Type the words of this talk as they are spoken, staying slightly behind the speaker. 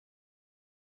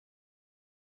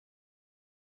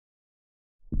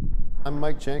I'm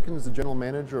Mike Jenkins, the General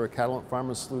Manager of Catalent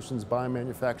Pharma Solutions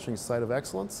Biomanufacturing Site of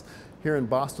Excellence. Here in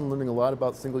Boston, learning a lot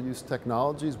about single-use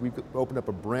technologies. We've opened up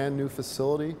a brand new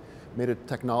facility, made a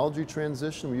technology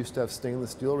transition. We used to have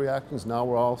stainless steel reactors, now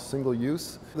we're all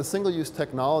single-use. The single-use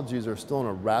technologies are still in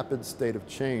a rapid state of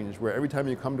change, where every time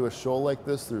you come to a show like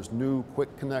this, there's new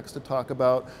quick connects to talk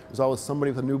about. There's always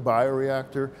somebody with a new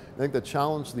bioreactor. I think the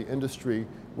challenge to the industry,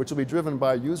 which will be driven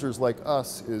by users like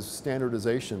us, is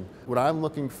standardization. What I'm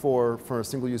looking for a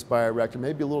single-use bioreactor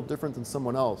may be a little different than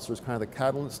someone else. There's kind of the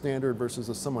Catalent standard versus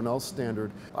a someone else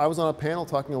standard. I was on a panel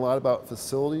talking a lot about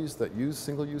facilities that use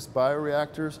single-use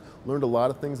bioreactors, learned a lot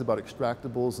of things about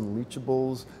extractables and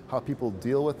leachables, how people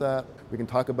deal with that. We can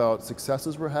talk about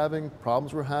successes we're having,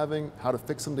 problems we're having, how to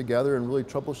fix them together and really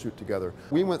troubleshoot together.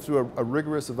 We went through a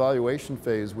rigorous evaluation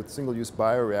phase with single-use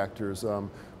bioreactors.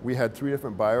 We had 3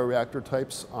 different bioreactor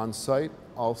types on site,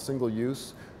 all single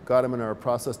use. Got them in our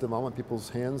process development people's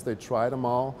hands. They tried them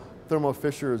all. Thermo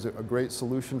Fisher is a great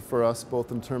solution for us,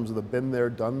 both in terms of the been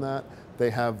there, done that. They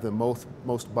have the most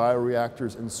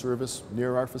bioreactors in service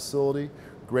near our facility.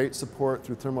 Great support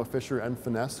through Thermo Fisher and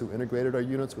Finesse, who integrated our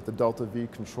units with the Delta V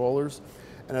controllers.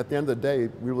 And at the end of the day,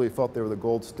 we really felt they were the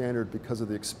gold standard because of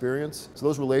the experience. So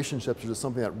those relationships are just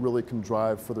something that really can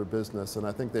drive for their business. And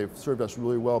I think they've served us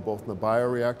really well, both in the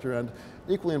bioreactor and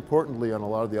equally importantly on a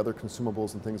lot of the other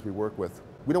consumables and things we work with.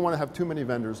 We don't want to have too many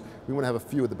vendors. We want to have a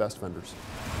few of the best vendors.